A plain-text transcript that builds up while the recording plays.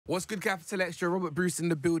What's good, Capital Extra? Robert Bruce in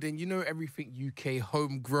the building. You know everything UK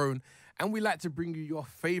homegrown. And we like to bring you your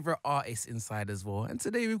favourite artists inside as well. And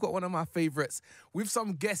today we've got one of my favourites with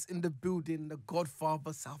some guests in the building. The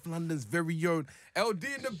Godfather, South London's very own LD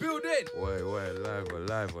in the building. Wait, we're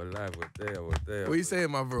live. We're there. What are you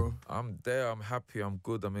saying, my bro? I'm there. I'm happy. I'm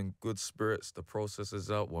good. I'm in good spirits. The process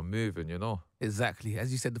is out. We're moving, you know? Exactly.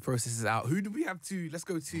 As you said, the process is out. Who do we have to? Let's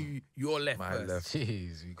go to your left My first. left.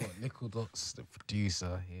 Jeez, we got Likkle Dotz, the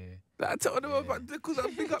producer here. I told them about Likkle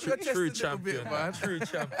Dotz. Pick up your chest a True little champion, bit, man. True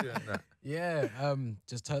champion. That. Yeah,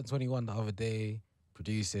 just turned 21 the other day,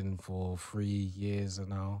 producing for 3 years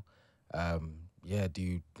now. Yeah,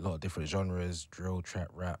 do a lot of different genres, drill, trap,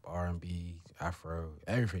 rap, R&B, Afro,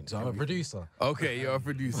 everything. So I'm a producer. Okay, you're a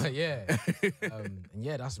producer. But yeah, and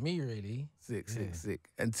yeah, that's me really. Sick.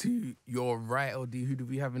 And to your right, LD, who do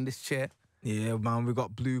we have in this chair? Yeah, man, we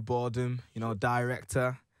got Blue Boredom, you know,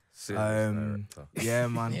 director. Serious director. Yeah,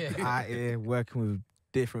 man, Yeah. out here working with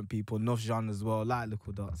different people, enough genres as well, like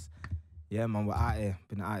Likkle Dotz. Yeah, man, we're out here.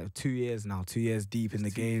 Been out here 2 years now, 2 years deep in the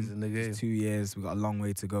game. Just 2 years, we got a long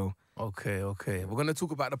way to go. Okay. We're going to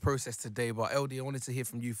talk about the process today, but LD, I wanted to hear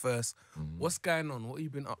from you first. What's going on? What have you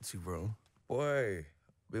been up to, bro? Boy,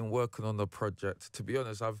 been working on the project. To be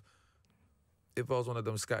honest, if I was one of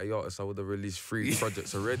them scatty artists, I would have released 3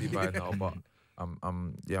 projects already by now. But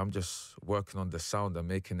I'm just working on the sound and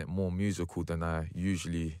making it more musical than I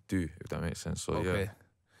usually do, if that makes sense. So Okay. yeah.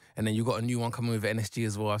 And then you got a new one coming with NSG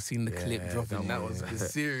as well. I've seen the clip dropping. That was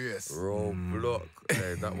serious. Roadblock.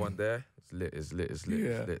 Hey, that one there, it's lit.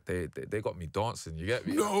 Yeah. They got me dancing, you get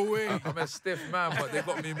me? No way. I'm a stiff man, but they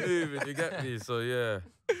got me moving, you get me? So yeah.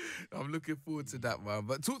 I'm looking forward to that, man.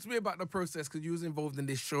 But talk to me about the process, because you was involved in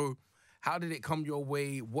this show. How did it come your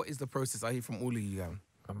way? What is the process? I hear from all of you, man.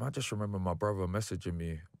 I just remember my brother messaging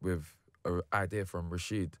me with an idea from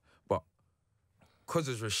Rashid, but because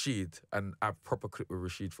it's Rashid and I've proper clicked with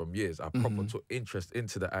Rashid from years, I proper took interest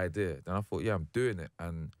into the idea. Then I thought, yeah, I'm doing it,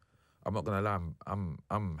 and I'm not gonna lie,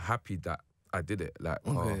 I'm happy that I did it. Like,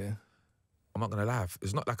 Okay. I'm not gonna lie,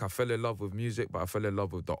 it's not like I fell in love with music, but I fell in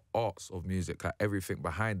love with the arts of music, like everything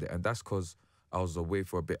behind it, and that's because I was away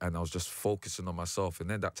for a bit and I was just focusing on myself, and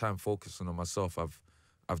then that time focusing on myself,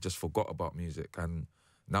 I've just forgot about music, and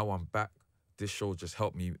now I'm back. This show just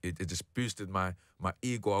helped me. It just boosted my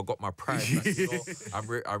ego. I got my pride back, you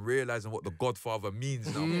know? I'm realizing what the Godfather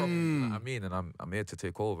means now. You know what I mean? And I'm here to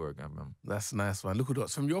take over again, man. That's nice, man. Likkle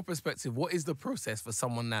Dotz, from your perspective, what is the process for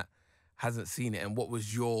someone that hasn't seen it, and what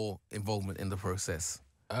was your involvement in the process?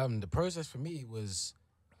 The process for me was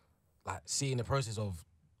like seeing the process of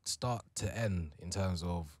start to end in terms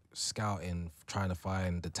of scouting, trying to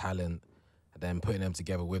find the talent, and then putting them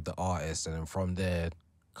together with the artist, and then from there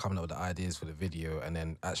coming up with the ideas for the video, and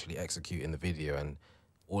then actually executing the video, and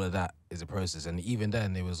all of that is a process. And even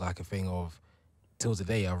then, it was like a thing of, till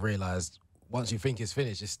today, I've realised once you think it's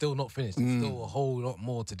finished, it's still not finished. There's still a whole lot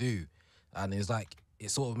more to do. And it's like, it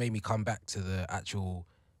sort of made me come back to the actual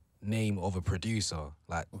name of a producer,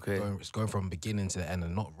 like going from beginning to the end,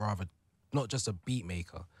 and not just a beat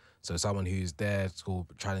maker. So someone who's there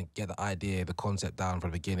trying to get the idea, the concept down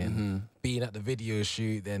from the beginning, being at the video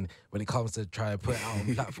shoot, then when it comes to try to put it out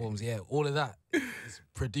on platforms, yeah, all of that is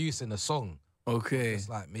producing a song. Okay. It's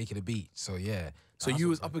like making a beat. So yeah. So you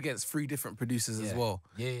was up against 3 different producers as well.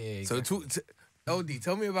 Yeah. So Exactly. LD,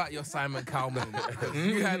 tell me about your Simon Cowell moment.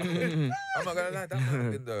 You had I'm not gonna lie, that might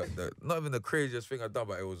have been not even the craziest thing I've done,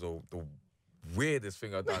 but it was the weirdest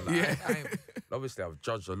thing I've done. Like, obviously, I've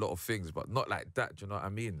judged a lot of things, but not like that. Do you know what I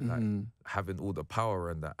mean? Like having all the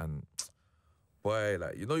power and that, and boy,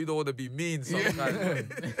 like, you know, you don't want to be mean sometimes.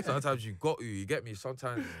 But sometimes you get me.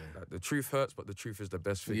 Sometimes like, the truth hurts, but the truth is the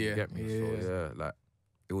best thing. You get me? So yeah, like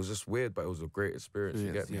it was just weird, but it was a great experience.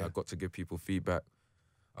 You get me? I got to give people feedback.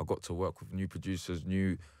 I got to work with new producers,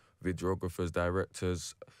 new videographers,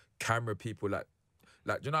 directors, camera people, like,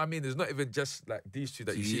 do you know what I mean? There's not even just like these two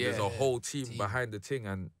that you see. There's a whole team behind the thing,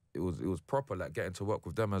 and it was proper, like getting to work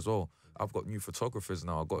with them as well. I've got new photographers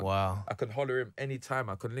now. I can holler him anytime.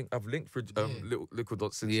 I've linked for Likkle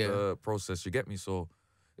Dotz since the process. You get me? So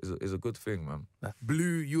it's a good thing, man.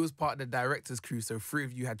 Blue, you was part of the director's crew, so 3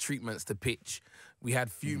 of you had treatments to pitch. We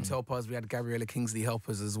had Fumes help us. We had Gabriella Kingsley help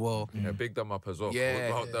us as well. Yeah, big them up as well. Yeah.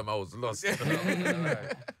 Without them, I was lost.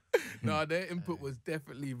 No, their input was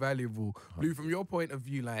definitely valuable. Blue, from your point of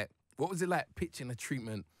view, like, what was it like pitching a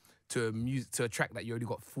treatment to a track that you only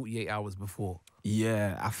got 48 hours before?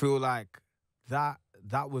 Yeah, I feel like that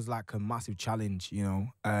was like a massive challenge, you know.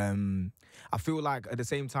 I feel like at the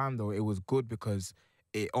same time though, it was good because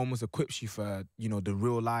it almost equips you for, you know, the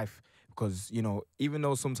real life because, you know, even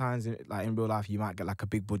though sometimes like in real life you might get like a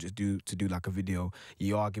big budget to do like a video,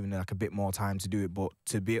 you are giving it like a bit more time to do it, but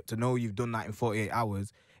to know you've done that in 48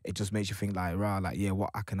 hours, it just makes you think like, like, yeah, what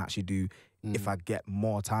I can actually do if I get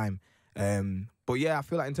more time. But yeah, I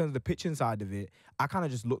feel like in terms of the pitching side of it, I kind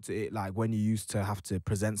of just looked at it like when you used to have to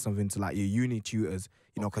present something to like your uni tutors,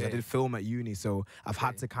 you know, because I did film at uni, so I've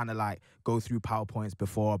had to kind of like go through PowerPoints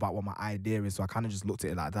before about what my idea is, so I kind of just looked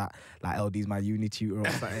at it like that, like LD's my uni tutor or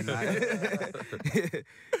something. Like.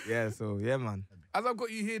 Yeah, so yeah, man. As I've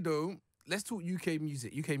got you here though, let's talk UK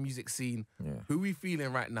music scene. Yeah. Who we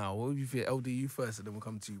feeling right now? What do you feel? LD, you first, and then we'll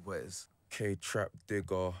come to you, boys. K-Trap,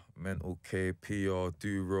 Digger, Mental K, PR,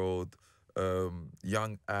 Do Road,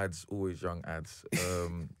 young ads, always young ads.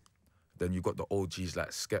 Then you got the OGs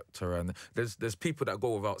like Skepta, and there's people that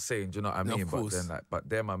go without saying, do you know what I mean? But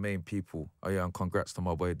they're my main people. Oh yeah, and congrats to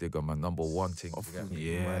my boy Digger, man. Number one thing.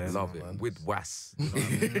 Yeah, I love it. Man. With Was. You know what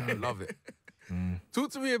I mean? I love it.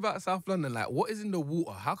 Talk to me about South London. Like, what is in the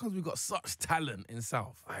water? How come we got such talent in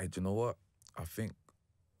South? Do you know what? I think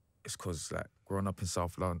it's because like growing up in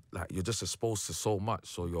South London, like you're just exposed to so much,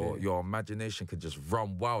 so your imagination can just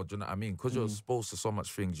run wild. Do you know what I mean? Because you're exposed to so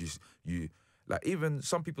much things, you like, even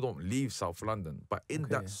some people don't leave South London, but in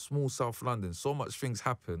that small South London, so much things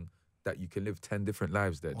happen that you can live 10 different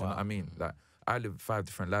lives there. Do you know what I mean? Like, I lived 5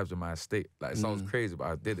 different lives in my estate. Like, it sounds crazy, but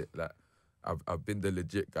I did it. Like, I've been the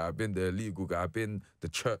legit guy, I've been the illegal guy, I've been the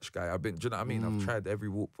church guy, do you know what I mean? I've tried every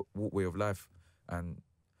walkway of life, and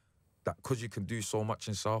that because you can do so much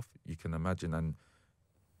in South, you can imagine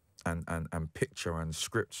and picture and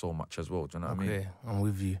script so much as well. Do you know what I mean? Okay, I'm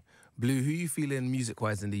with you. Blue, who you feeling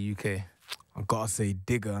music-wise in the UK? I gotta say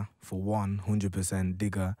Digger for 100%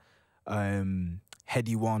 Digger.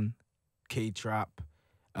 Heady One, K-Trap,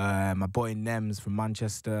 my boy Nems from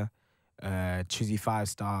Manchester, Chizzy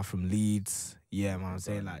 5-Star from Leeds. Yeah, man, I'm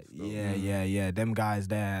saying like, yeah. Them guys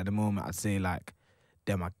there at the moment, I'd say like,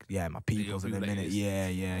 they're my peoples at the minute. Yeah.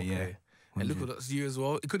 And Likkle Dotz you as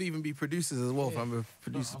well. It could even be producers as well from a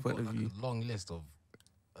producer's point of view. A long list of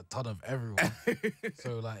a ton of everyone.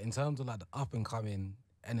 So like in terms of like the up and coming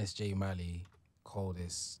NSJ Mali,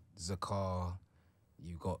 Coldest, Zakar,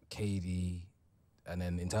 you've got KD, and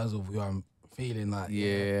then in terms of who I'm feeling like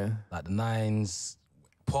like the Nines,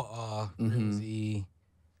 Potter, Rimsey,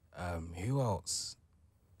 who else?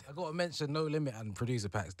 I gotta mention No Limit and Producer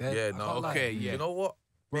Packs. You know what?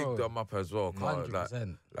 Big them up as well.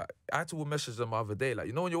 100%. Like, I had to message them the other day. Like,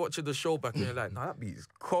 you know when you're watching the show back and you're like, nah, that beat is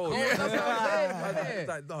cold. That's what I'm saying. It's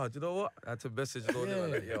like, nah, do you know what? I had to message them.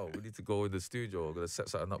 Like, yo, we need to go in the studio. We're gonna set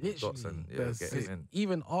something up with Dots and get him in.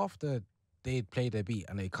 Even after they'd played their beat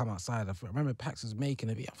and they come outside, I remember Pax was making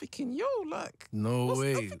a beat. I'm thinking, yo, like, no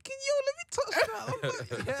way. I'm thinking, yo, let me touch that.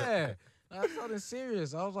 I'm like, yeah. I sounded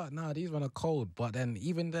serious. I was like, nah, these men are cold. But then,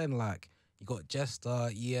 even then, like, you got Jester,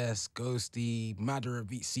 ES, Ghosty, Madara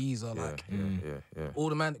beat Caesar, all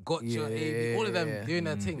the man, Gotcha, AB, all of them doing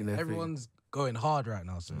their thing. Everyone's going hard right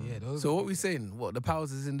now. So So what we saying? What the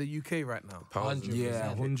powers is in the UK right now?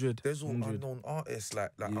 100. There's all unknown artists like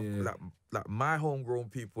my homegrown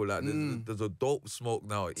people. Like there's a Dope Smoke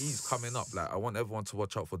now. He's coming up. Like I want everyone to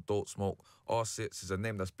watch out for Dope Smoke. R6 is a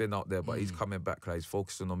name that's been out there, but he's coming back. Like he's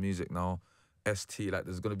focusing on music now. ST, like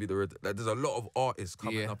there's gonna be there's a lot of artists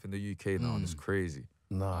coming up in the UK now, and it's crazy.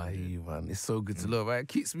 Nah, man, it's so good to love. Right? It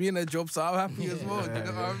keeps me in a job, so I'm happy as well. You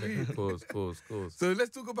know what I mean? Of course. So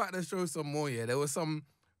let's talk about the show some more. Yeah, there were some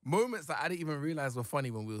moments that I didn't even realize were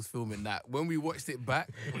funny when we was filming that. When we watched it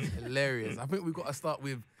back, it was hilarious. I think we got to start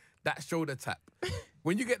with that shoulder tap.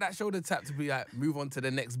 When you get that shoulder tap to be like, move on to the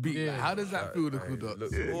next beat, like, how does that feel, Likkle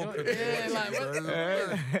Dotz?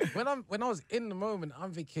 When I was in the moment,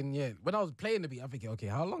 I'm thinking, when I was playing the beat, I'm thinking, okay,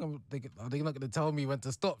 how long are they not going to tell me when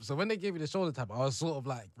to stop? So when they gave me the shoulder tap, I was sort of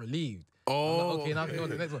like relieved. Oh. Like, okay, now I can go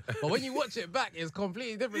to the next one. But when you watch it back, it's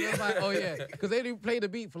completely different. It's like, oh yeah, because they only play the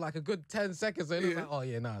beat for like a good 10 seconds, so it looks like, oh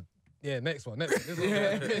yeah, nah. Yeah, next one. This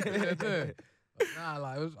one. Nah,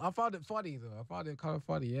 like I found it funny though. I found it kind of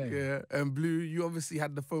funny, Yeah, and Blue, you obviously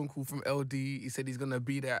had the phone call from LD. He said he's gonna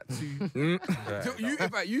be there at 2.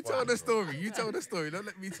 You tell the story. You tell the story. Don't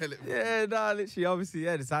let me tell it. Yeah, nah, literally, obviously,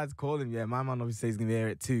 decided to call him. Yeah, my man obviously says he's gonna be here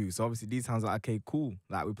at 2. So obviously, these times like, okay, cool.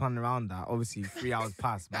 Like we're planning around that. Obviously, 3 hours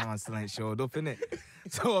passed. My man still ain't showed up, innit?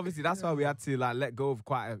 So obviously, that's why we had to like let go of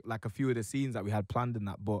quite a few of the scenes that we had planned in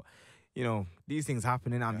that. But you know, these things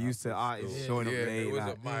happening. I'm used to artists showing up late. It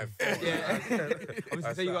wasn't my fault.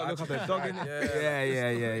 Obviously, say you got to look after the dog,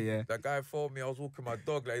 innit? Yeah. That guy phoned me. I was walking my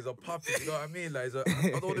dog like he's a puppy. You know what I mean? Like I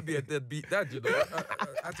don't want to be a deadbeat dad. You know, I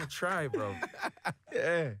had to try, bro.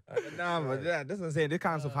 Yeah. Nah, but that's what I'm saying. This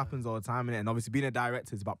kind of stuff happens all the time, innit? And obviously, being a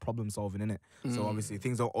director is about problem solving, innit? So obviously,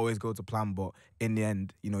 things don't always go to plan, but in the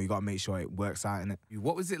end, you know, you got to make sure it works out, innit?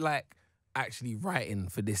 What was it like actually writing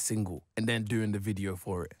for this single and then doing the video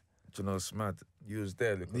for it? Do you know, it's mad. You was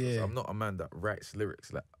there, because I'm not a man that writes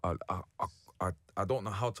lyrics. Like I don't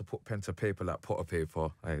know how to put pen to paper like Potter paper.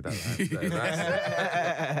 Hey, I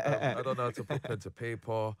don't know how to put pen to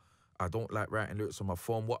paper. I don't like writing lyrics on my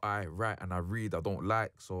phone. What I write and I read, I don't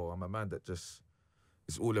like. So I'm a man that just,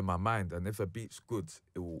 it's all in my mind. And if a beat's good,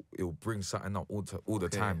 it'll bring something up all the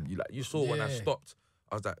time. You saw when I stopped,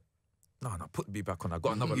 I was like, no, put the beat back on. I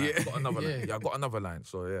got another line. I got another line. Yeah, I got another line.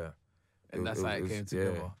 So yeah. And that's how it came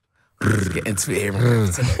together. Let's get into it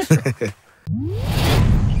here.